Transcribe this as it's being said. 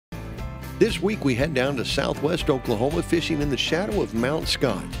This week we head down to southwest Oklahoma fishing in the shadow of Mount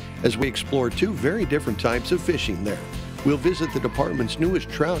Scott as we explore two very different types of fishing there. We'll visit the department's newest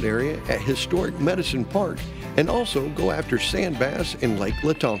trout area at historic Medicine Park and also go after sand bass in Lake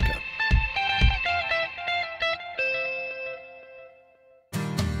Lawtonka.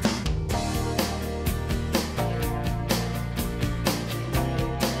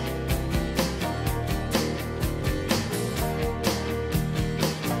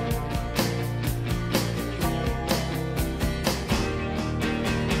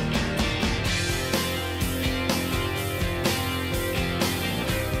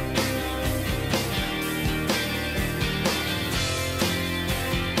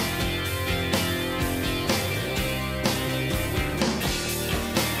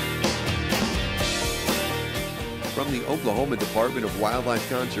 From the Oklahoma Department of Wildlife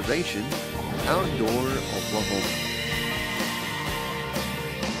Conservation, Outdoor Oklahoma.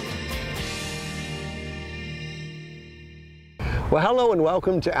 Well, hello and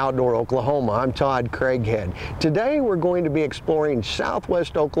welcome to Outdoor Oklahoma. I'm Todd Craighead. Today we're going to be exploring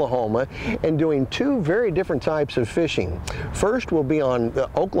southwest Oklahoma and doing two very different types of fishing. First, we'll be on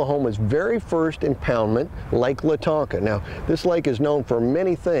Oklahoma's very first impoundment, Lake Lawtonka. Now, this lake is known for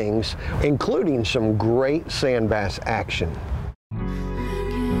many things, including some great sand bass action.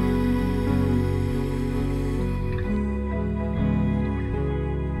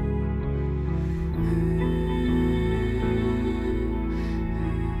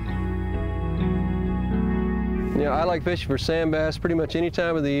 You know, I like fishing for sand bass pretty much any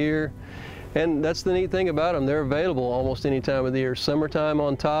time of the year, and that's the neat thing about them. They're available almost any time of the year. Summertime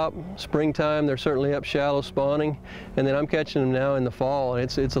on top, springtime they're certainly up shallow spawning, and then I'm catching them now in the fall,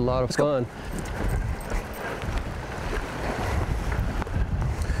 and it's a lot of fun.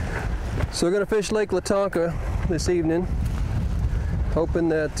 So we're going to fish Lake Lawtonka this evening, hoping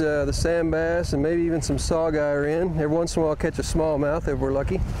that the sand bass and maybe even some saugeye are in. Every once in a while I'll catch a smallmouth if we're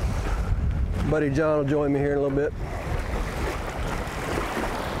lucky. Buddy John will join me here in a little bit.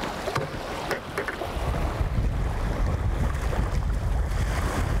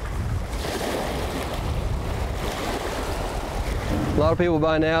 A lot of people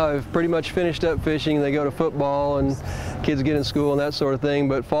by now have pretty much finished up fishing. They go to football and kids get in school and that sort of thing,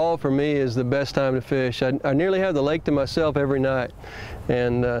 but fall for me is the best time to fish. I nearly have the lake to myself every night,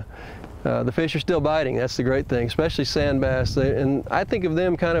 and the fish are still biting. That's the great thing, especially sand bass. And I think of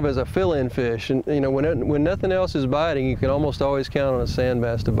them kind of as a fill-in fish. And you know, when nothing else is biting, you can almost always count on a sand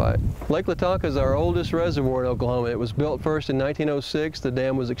bass to bite. Lake Lawtonka is our oldest reservoir in Oklahoma. It was built first in 1906. The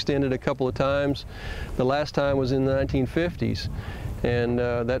dam was extended a couple of times. The last time was in the 1950s. And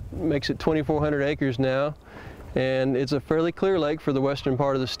that makes it 2,400 acres now. And it's a fairly clear lake for the western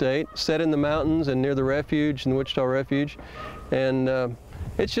part of the state, set in the mountains and near the refuge, in the Wichita Refuge. And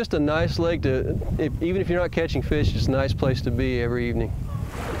it's just a nice lake to, even if you're not catching fish, it's a nice place to be every evening.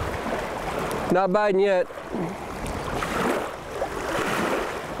 Not biting yet.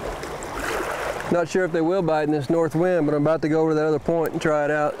 Not sure if they will bite in this north wind, but I'm about to go over to that other point and try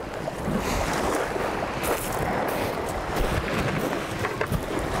it out.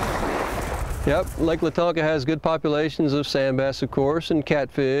 Yep, Lake Lawtonka has good populations of sand bass, of course, and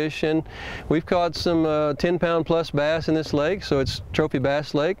catfish, and we've caught some 10-pound plus bass in this lake, so it's trophy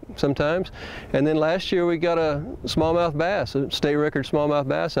bass lake sometimes. And then last year we got a smallmouth bass, a state record smallmouth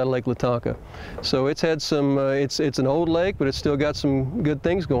bass out of Lake Lawtonka. So it's had some, it's an old lake, but it's still got some good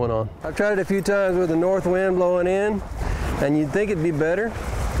things going on. I've tried it a few times with the north wind blowing in, and you'd think it'd be better,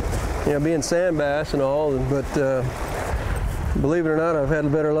 you know, being sand bass and all, but believe it or not, I've had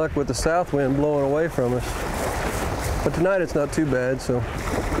better luck with the south wind blowing away from us. But tonight it's not too bad, so.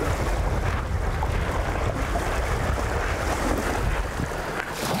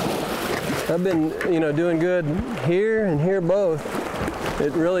 I've been, you know, doing good here and here both.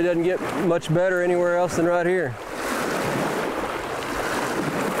 It really doesn't get much better anywhere else than right here.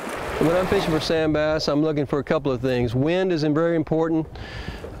 When I'm fishing for sand bass, I'm looking for a couple of things. Wind is very important.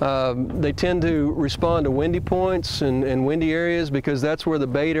 They tend to respond to windy points and windy areas because that's where the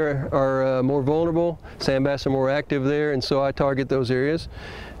bait are more vulnerable. Sand bass are more active there, and so I target those areas.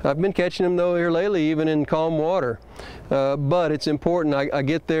 I've been catching them though here lately, even in calm water. But it's important, I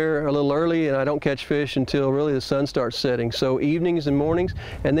get there a little early and I don't catch fish until really the sun starts setting. So evenings and mornings,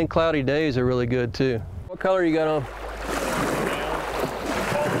 and then cloudy days are really good too. What color you got on?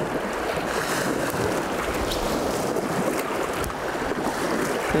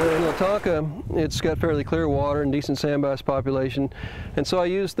 In Lawtonka, it's got fairly clear water and decent sand bass population, and so I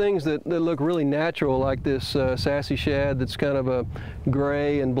use things that look really natural, like this sassy shad that's kind of a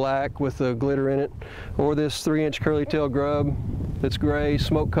gray and black with a glitter in it, or this 3-inch curly tail grub that's gray,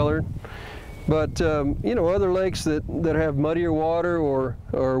 smoke colored. But you know, other lakes that have muddier water,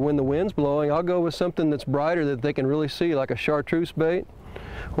 or when the wind's blowing, I'll go with something that's brighter that they can really see, like a chartreuse bait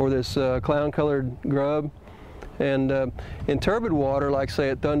or this clown colored grub. And in turbid water, like say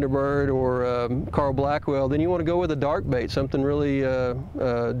at Thunderbird or Carl Blackwell, then you want to go with a dark bait, something really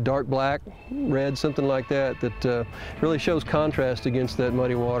dark black, red, something like that, that really shows contrast against that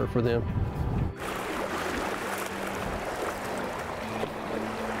muddy water for them.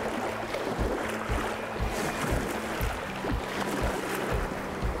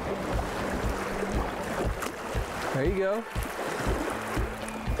 There you go.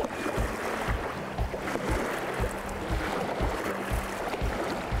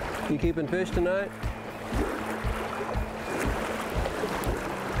 You keeping fish tonight?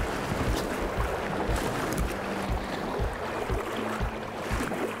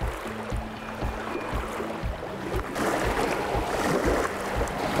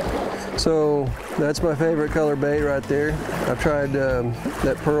 So that's my favorite color bait right there. I've tried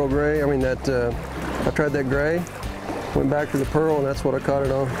that pearl gray, I've tried that gray, went back to the pearl, and that's what I caught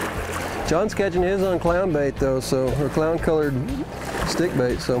it on. John's catching his on clown bait though, or clown colored stick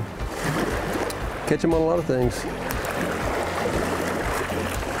bait, so catch them on a lot of things.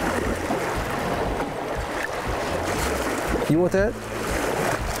 You want that?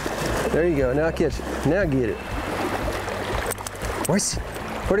 There you go, now catch it, now get it.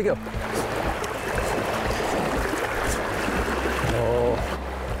 Where'd he go?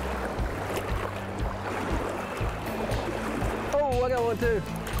 Oh, I got one too.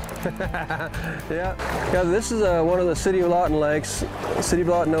 Yeah, this is one of the City of Lawton lakes. The City of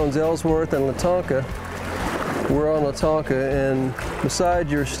Lawton owns Ellsworth and Lawtonka. We're on Lawtonka, and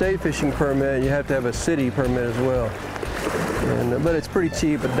besides your state fishing permit, you have to have a city permit as well. And, but it's pretty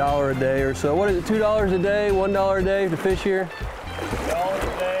cheap, $1 a day or so. What is it, $2 a day, $1 a day to fish here?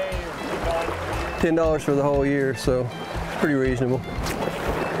 $1 a day or $10 for the whole year, so pretty reasonable.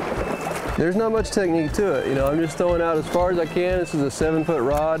 There's not much technique to it, you know. I'm just throwing out as far as I can. This is a 7-foot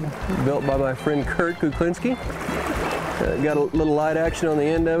rod built by my friend Kurt Kuklinski. Got a little light action on the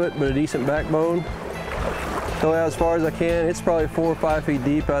end of it, but a decent backbone. Throw out as far as I can. It's probably 4 or 5 feet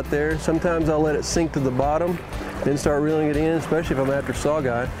deep out there. Sometimes I'll let it sink to the bottom, then start reeling it in, especially if I'm after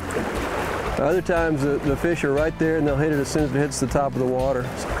sawguy. Other times the fish are right there and they'll hit it as soon as it hits the top of the water.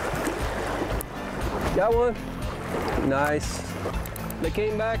 Got one? Nice. They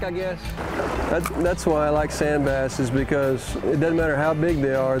came back, I guess. That's why I like sand bass, is because it doesn't matter how big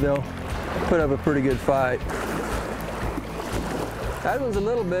they are, they'll put up a pretty good fight. That one's a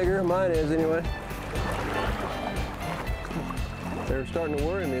little bigger, mine is anyway. They're starting to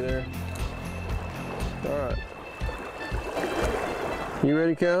worry me there. All right. You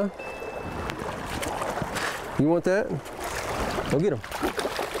ready, Cal? You want that? Go get him.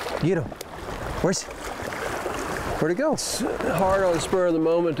 Get him. Where'd he go? It's hard on the spur of the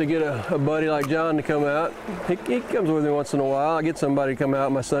moment to get a buddy like John to come out. He comes with me once in a while. I get somebody to come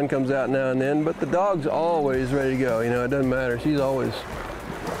out. My son comes out now and then, but the dog's always ready to go. You know, it doesn't matter. She's always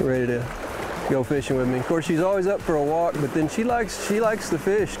ready to go fishing with me. Of course, she's always up for a walk, but then she likes the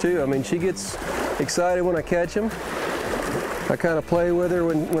fish too. I mean, she gets excited when I catch them. I kind of play with her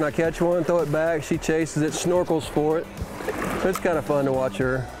when I catch one, throw it back. She chases it, snorkels for it. So it's kind of fun to watch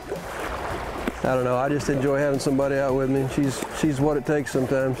her. I don't know, I just enjoy having somebody out with me. She's what it takes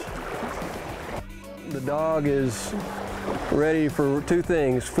sometimes. The dog is ready for 2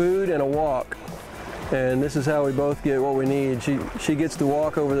 things, food and a walk. And this is how we both get what we need. She gets to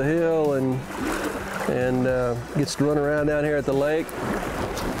walk over the hill and gets to run around down here at the lake.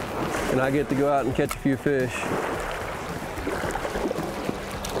 And I get to go out and catch a few fish.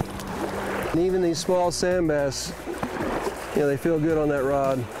 And even these small sand bass, you know, they feel good on that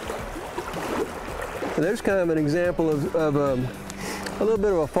rod. And there's kind of an example of a little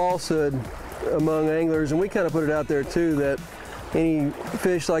bit of a falsehood among anglers, and we kind of put it out there too, that any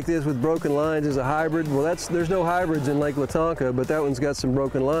fish like this with broken lines is a hybrid. Well, there's no hybrids in Lake Lawtonka, but that one's got some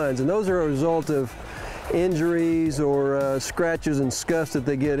broken lines, and those are a result of injuries or scratches and scuffs that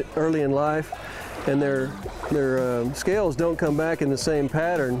they get early in life, and their scales don't come back in the same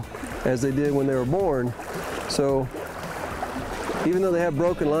pattern as they did when they were born. So even though they have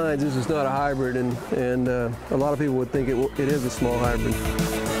broken lines, this is not a hybrid, and a lot of people would think it is a small hybrid.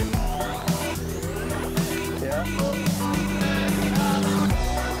 Yeah.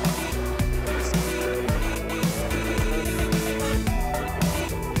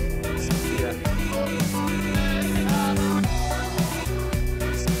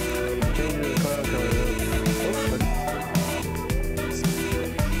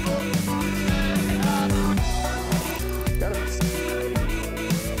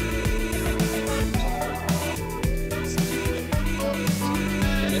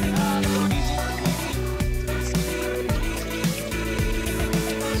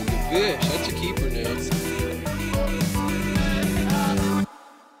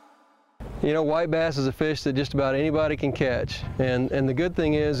 You know, white bass is a fish that just about anybody can catch. And the good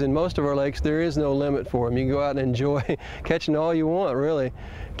thing is, in most of our lakes, there is no limit for them. You can go out and enjoy catching all you want, really,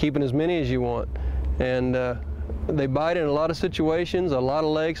 keeping as many as you want. And they bite in a lot of situations, a lot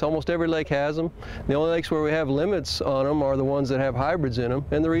of lakes, almost every lake has them. The only lakes where we have limits on them are the ones that have hybrids in them.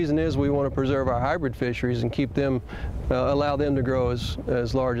 And the reason is we want to preserve our hybrid fisheries and keep them, allow them to grow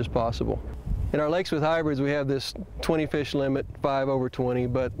as large as possible. In our lakes with hybrids, we have this 20 fish limit, 5 over 20,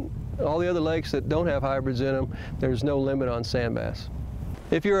 but all the other lakes that don't have hybrids in them, there's no limit on sand bass.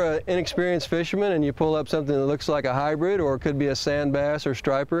 If you're an inexperienced fisherman and you pull up something that looks like a hybrid, or it could be a sand bass or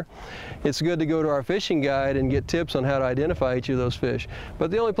striper, it's good to go to our fishing guide and get tips on how to identify each of those fish. But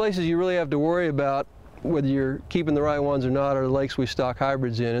the only places you really have to worry about whether you're keeping the right ones or not are the lakes we stock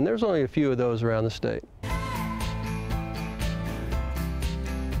hybrids in, and there's only a few of those around the state.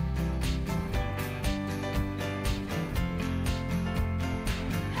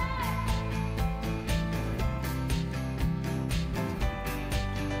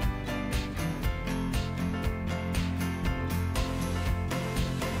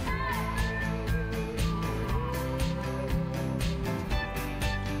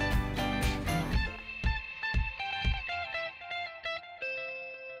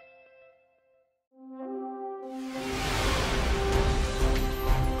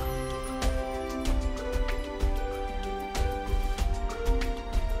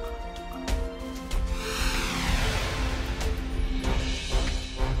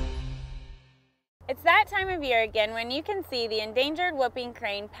 It's that time of year again when you can see the endangered whooping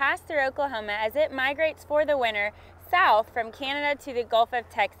crane pass through Oklahoma as it migrates for the winter south from Canada to the Gulf of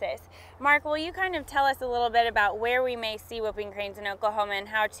Texas. Mark, will you kind of tell us a little bit about where we may see whooping cranes in Oklahoma and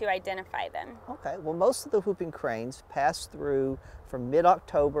how to identify them? Okay, well, most of the whooping cranes pass through from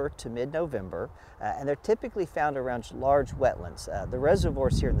mid-October to mid-November, and they're typically found around large wetlands. The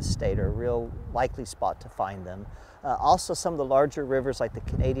reservoirs here in the state are a real likely spot to find them. Also, some of the larger rivers like the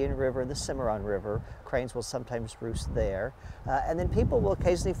Canadian River and the Cimarron River, cranes will sometimes roost there. And then people will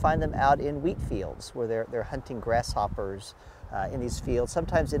occasionally find them out in wheat fields where they're hunting grasshoppers in these fields,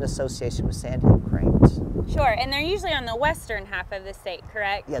 sometimes in association with sandhill cranes. Sure, and they're usually on the western half of the state,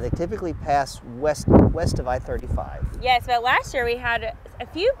 correct? Yeah, they typically pass west of I-35. Yes, but last year we had a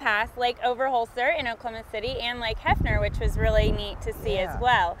few pass Lake Overholser in Oklahoma City and Lake Hefner, which was really neat to see as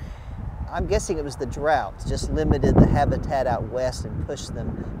well. I'm guessing it was the drought just limited the habitat out west and pushed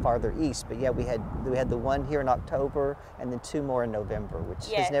them farther east. But yeah, we had the one here in October and then 2 more in November, which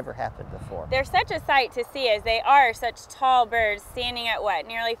has never happened before. They're such a sight to see as they are such tall birds, standing at what,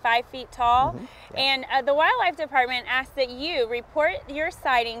 nearly 5 feet tall? Yeah. And the Wildlife Department asks that you report your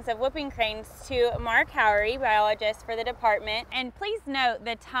sightings of whooping cranes to Mark Howery, biologist for the department. And please note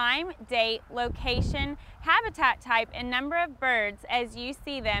the time, date, location, habitat type, and number of birds as you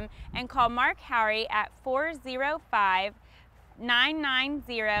see them, and call Mark Howery at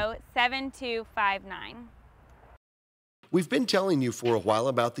 405-990-7259. We've been telling you for a while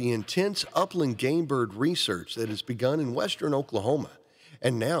about the intense upland game bird research that has begun in western Oklahoma.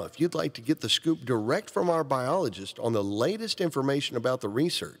 And now, if you'd like to get the scoop direct from our biologist on the latest information about the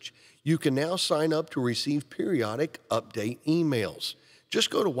research, you can now sign up to receive periodic update emails. Just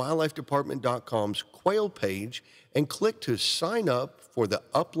go to wildlifedepartment.com's quail page and click to sign up for the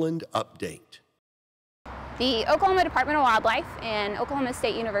Upland Update. The Oklahoma Department of Wildlife and Oklahoma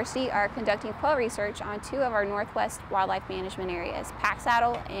State University are conducting quail research on 2 of our Northwest wildlife management areas, Pack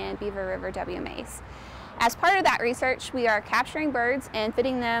Saddle and Beaver River WMAs. As part of that research, we are capturing birds and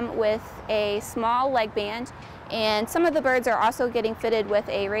fitting them with a small leg band, and some of the birds are also getting fitted with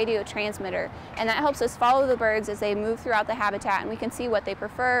a radio transmitter, and that helps us follow the birds as they move throughout the habitat, and we can see what they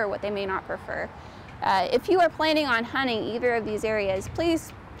prefer or what they may not prefer. If you are planning on hunting either of these areas,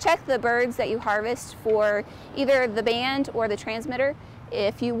 please check the birds that you harvest for either the band or the transmitter.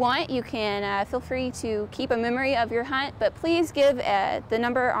 If you want, you can feel free to keep a memory of your hunt, but please give the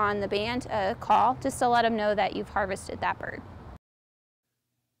number on the band a call just to let them know that you've harvested that bird.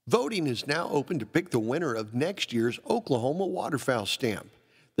 Voting is now open to pick the winner of next year's Oklahoma Waterfowl Stamp.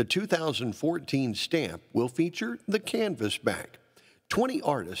 The 2014 stamp will feature the canvasback. 20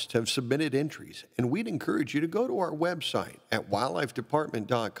 artists have submitted entries, and we'd encourage you to go to our website at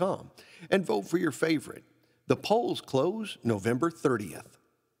wildlifedepartment.com and vote for your favorite. The polls close November 30th.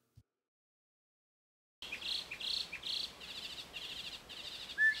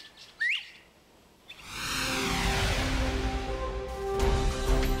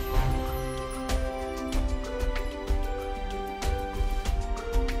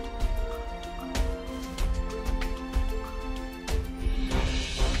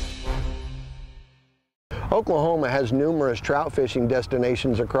 Oklahoma has numerous trout fishing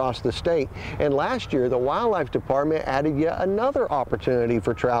destinations across the state, and last year the Wildlife Department added yet another opportunity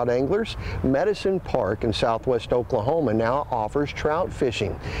for trout anglers. Medicine Park in southwest Oklahoma now offers trout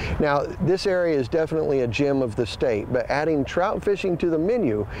fishing. Now, this area is definitely a gem of the state, but adding trout fishing to the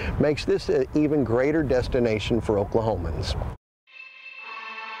menu makes this an even greater destination for Oklahomans.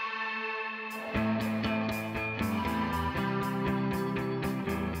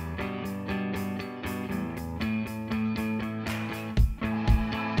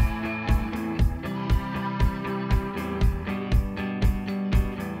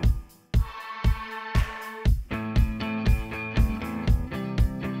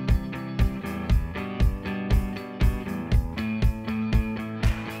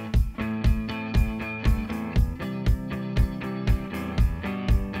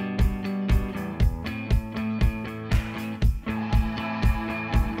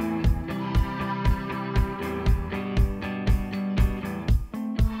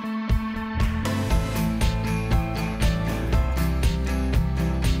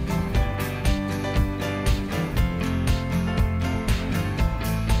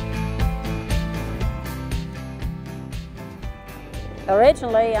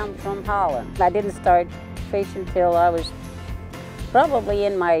 Originally, I'm from Holland. I didn't start fishing till I was probably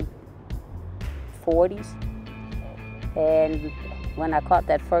in my 40s. And when I caught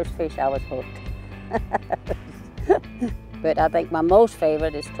that first fish, I was hooked. But I think my most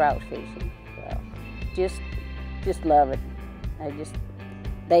favorite is trout fishing. So just love it.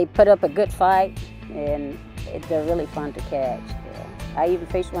 They put up a good fight, and they're really fun to catch. So I even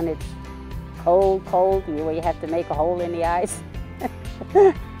fish when it's cold, where you have to make a hole in the ice.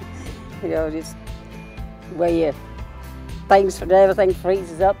 You know, just where everything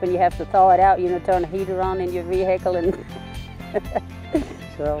freezes up and you have to thaw it out, you know, turn the heater on in your vehicle. And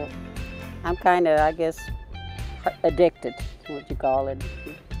so I'm kind of, I guess, addicted, what you call it.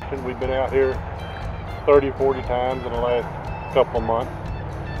 We've been out here 30, 40 times in the last couple of months.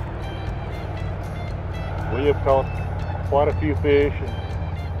 We have caught quite a few fish and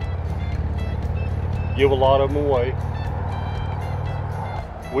give a lot of them away.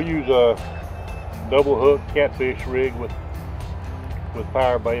 We use a double hook catfish rig with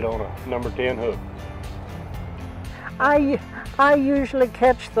fire bait on a number 10 hook. I usually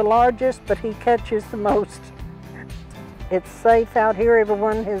catch the largest, but he catches the most. It's safe out here.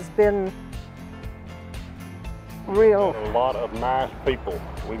 Everyone has been real. A lot of nice people.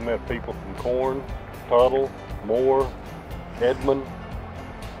 We met people from Corn, Tuttle, Moore, Edmond,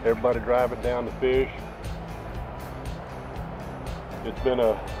 everybody driving down to fish. It's been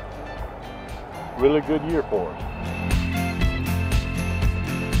a really good year for us.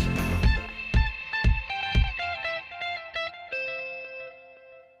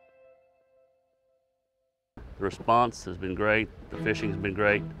 The response has been great. The fishing has been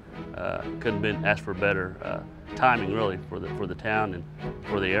great. Couldn't have been asked for better timing, really, for the town and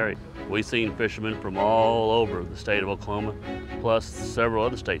for the area. We've seen fishermen from all over the state of Oklahoma, plus several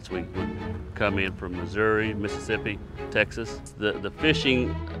other states we would come in from Missouri, Mississippi, Texas. The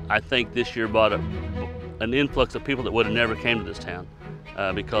fishing, I think, this year brought an influx of people that would have never came to this town.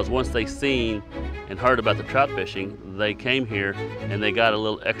 Because once they seen and heard about the trout fishing, they came here and they got a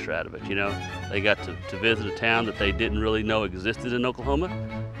little extra out of it, you know. They got to visit a town that they didn't really know existed in Oklahoma.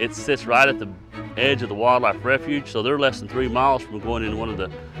 It sits right at the edge of the wildlife refuge, so they're less than 3 miles from going into one of the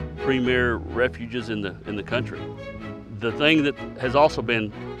premier refuges in the country. The thing that has also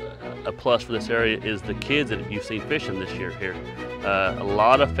been a plus for this area is the kids that you've seen fishing this year here. A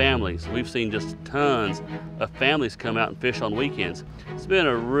lot of families. We've seen just tons of families come out and fish on weekends. It's been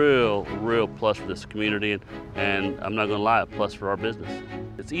a real plus for this community, and I'm not going to lie, a plus for our business.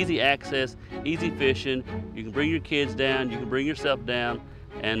 It's easy access, easy fishing. You can bring your kids down, you can bring yourself down,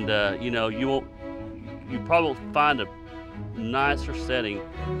 and you know, you probably won't find a nicer setting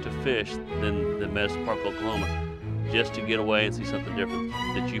to fish than Medicine Park, Oklahoma, just to get away and see something different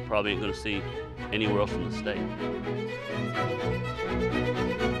that you probably ain't going to see anywhere else in the state.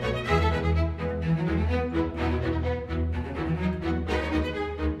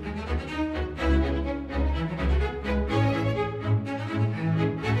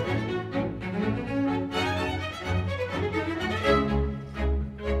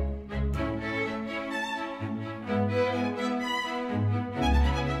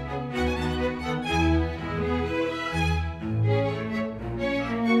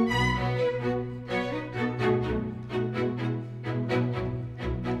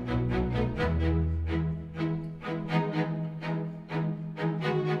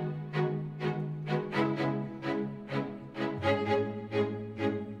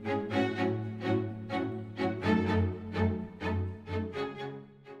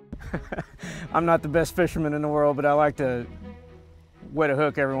 I'm not the best fisherman in the world, but I like to wet a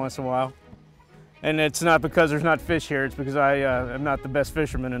hook every once in a while. And it's not because there's not fish here, it's because I am not the best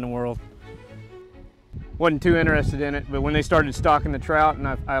fisherman in the world. Wasn't too interested in it, but when they started stocking the trout and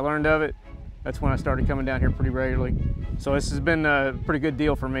I learned of it, that's when I started coming down here pretty regularly. So this has been a pretty good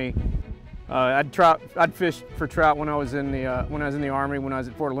deal for me. I'd fish for trout when I was in the Army, when I was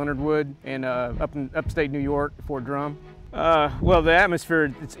at Fort Leonard Wood and up in upstate New York, Fort Drum. Well, the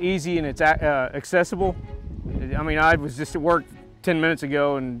atmosphere, it's easy and it's accessible. I mean, I was just at work 10 minutes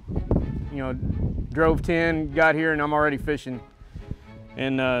ago and, you know, drove 10, got here, and I'm already fishing.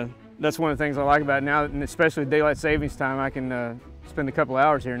 And that's one of the things I like about it now, and especially with daylight savings time, I can spend a couple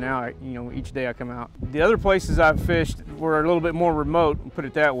hours here now, you know, each day I come out. The other places I've fished were a little bit more remote, put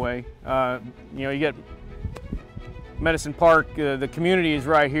it that way. You know, you get Medicine Park, the community is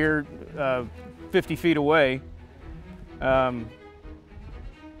right here, 50 feet away. You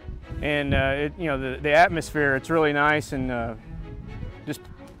know, the atmosphere, it's really nice and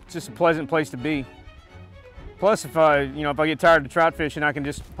just a pleasant place to be. Plus, if I get tired of trout fishing, I can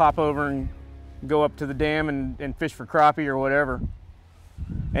just pop over and go up to the dam and fish for crappie or whatever.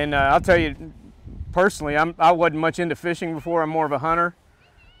 And I'll tell you, personally, I wasn't much into fishing before. I'm more of a hunter,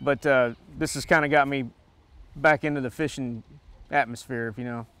 but this has kind of got me back into the fishing atmosphere, if you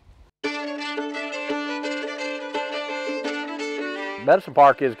know. Medicine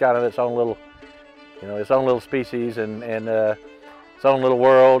Park is kind of its own little, its own little species and its own little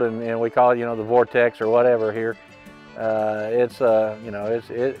world, and we call it, the vortex or whatever here. It's a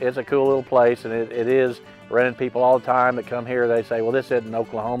cool little place, and it is running people all the time that come here. They say, well, this isn't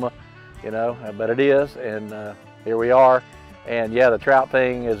Oklahoma, but it is, and here we are. And yeah, the trout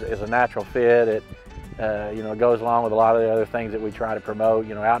thing is a natural fit. It goes along with a lot of the other things that we try to promote,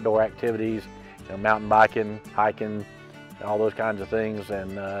 outdoor activities, mountain biking, hiking, all those kinds of things,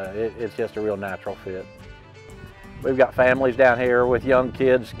 and it's just a real natural fit. We've got families down here with young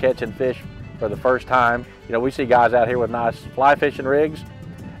kids catching fish for the first time. We see guys out here with nice fly fishing rigs,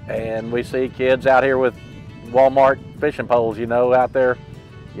 and we see kids out here with Walmart fishing poles, out there,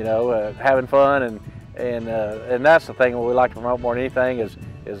 having fun, and that's the thing we like to promote more than anything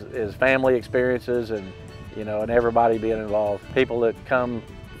is family experiences and and everybody being involved. People that come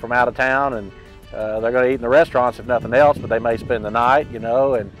from out of town and they're going to eat in the restaurants if nothing else, but they may spend the night,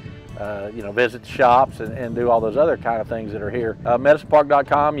 and visit the shops and do all those other kind of things that are here.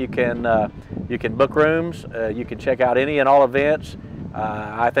 MedicinePark.com, you can book rooms, you can check out any and all events.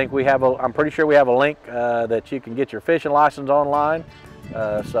 I think I'm pretty sure we have a link that you can get your fishing license online.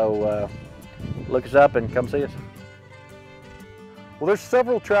 So look us up and come see us. Well, there's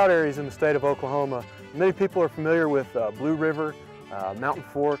several trout areas in the state of Oklahoma. Many people are familiar with Blue River, Mountain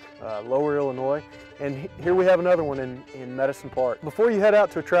Fork, Lower Illinois, and here we have another one in Medicine Park. Before you head out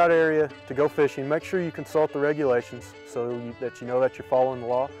to a trout area to go fishing, make sure you consult the regulations so that you know that you're following the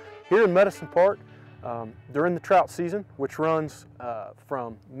law. Here in Medicine Park, during the trout season, which runs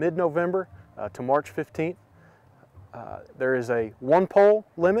from mid-November to March 15th, there is a 1 pole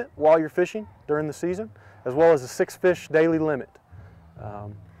limit while you're fishing during the season, as well as a 6 fish daily limit.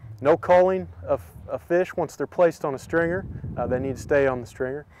 No culling of fish once they're placed on a stringer. They need to stay on the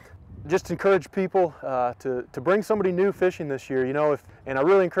stringer. Just encourage people to bring somebody new fishing this year. And I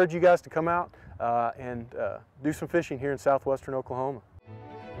really encourage you guys to come out and do some fishing here in southwestern Oklahoma.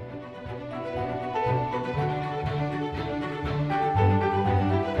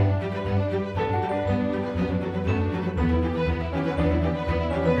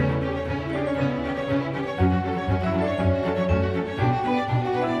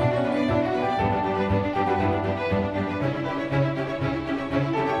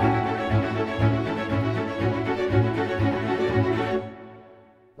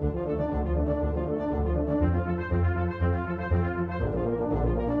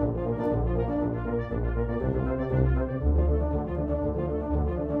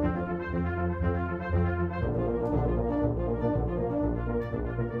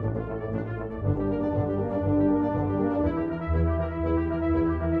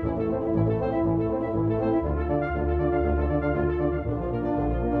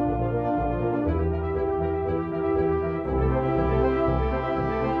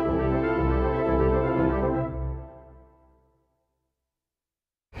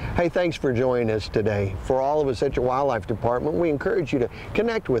 Hey, thanks for joining us today. For all of us at your Wildlife Department, we encourage you to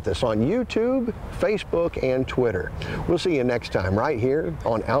connect with us on YouTube, Facebook, and Twitter. We'll see you next time right here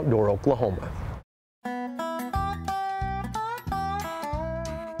on Outdoor Oklahoma.